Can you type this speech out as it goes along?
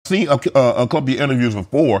seen a couple of your interviews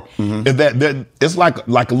before, is that it's like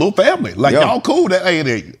a little family. Like y'all cool. That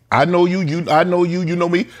hey, I know you, I know you, you know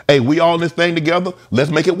me. Hey, we all in this thing together.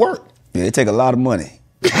 Let's make it work. Yeah, it take a lot of money.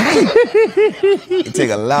 It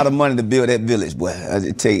take a lot of money to build that village, boy.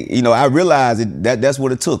 It take, you know, I realized that's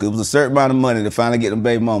what it took. It was a certain amount of money to finally get them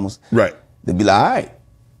baby mamas. Right. To be like, all right.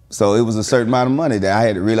 So it was a certain amount of money that I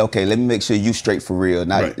had to really, okay, let me make sure you straight for real,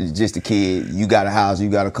 not just a kid. You got a house, you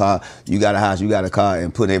got a car, you got a house, you got a car,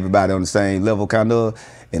 and put everybody on the same level, kind of.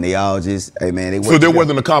 And they all just, hey man, they work. So there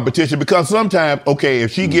wasn't a competition because sometimes, okay,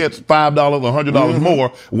 if she gets $5 or $100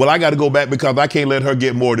 more, well, I got to go back because I can't let her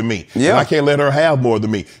get more than me. Yeah. And I can't let her have more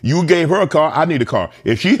than me. You gave her a car, I need a car.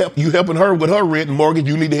 If you helping her with her rent and mortgage,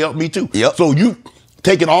 you need to help me too. Yep. So you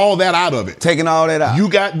taking all that out of it. Taking all that out. You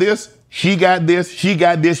got this, she got this, she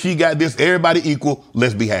got this, she got this. Everybody equal.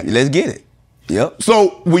 Let's be happy. Let's get it. Yep.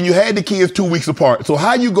 So when you had the kids 2 weeks apart, so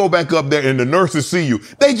how you go back up there and the nurses see you?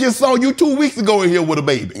 They just saw you 2 weeks ago in here with a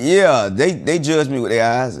baby. Yeah, they judge me with their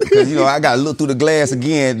eyes because you know I got to look through the glass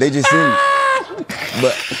again. They just see me,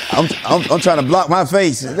 but I'm trying to block my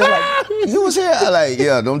face. They're like, "You was here?" I'm like,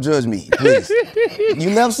 "Yeah, don't judge me, please."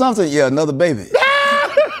 You left something? Yeah, another baby.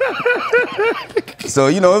 So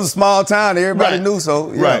you know it was a small town. Everybody knew.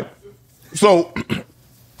 So yeah. Right. So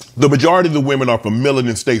the majority of the women are from Millen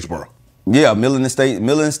and Statesboro. Yeah, Millen and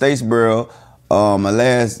Statesboro. My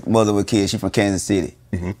last mother with kids, she from Kansas City.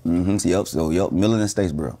 Yep, Millen and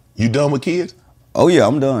Statesboro. You done with kids? Oh yeah,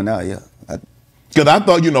 I'm done now, yeah. Because I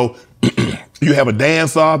thought, you know, you have a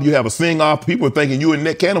dance off, you have a sing off, people were thinking you and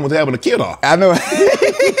Nick Cannon was having a kid off. I know.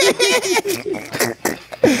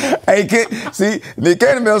 Hey, see, Nick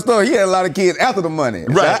Cannon's story, he had a lot of kids after the money.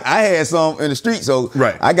 Right. So I had some in the street, so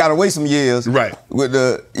I got away some years with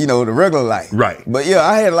the, you know, the regular life. Right. But yeah,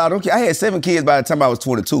 I had a lot of kids. I had 7 kids by the time I was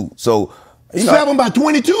 22. So, you know, 7 by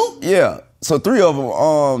 22? Yeah. So 3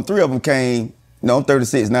 of them came, you know, I'm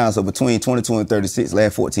 36 now, so between 22 and 36,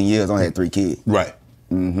 last 14 years, I had 3 kids. Right.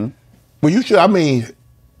 Well, you should, I mean,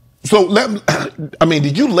 so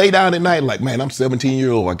did you lay down at night like, man, I'm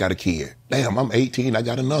 17-year-old, I got a kid. Damn, I'm 18, I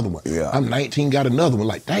got another one. Yeah. I'm 19, got another one.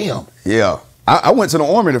 Like, damn. Yeah. I went to the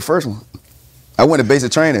Army the first one. I went to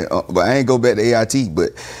basic training, but I ain't go back to AIT,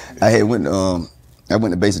 but I went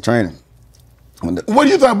to basic training. What do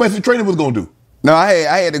you thought basic training was gonna do? No, I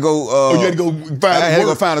had to go. You had to go find I had to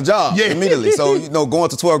go find a job immediately. So, you know, going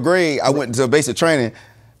to 12th grade, I went to basic training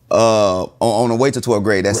on the way to 12th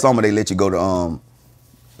grade. That summer they let you go to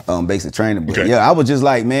basic training. But yeah, I was just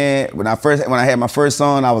like, man, when I had my first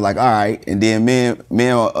son, I was like, all right. And then me and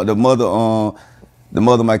the mother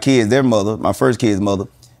of my kids, their mother, my first kid's mother,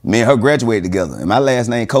 me and her graduated together. And my last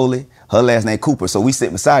name Coley, her last name Cooper. So we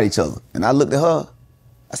sit beside each other. And I looked at her.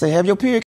 I said, have your period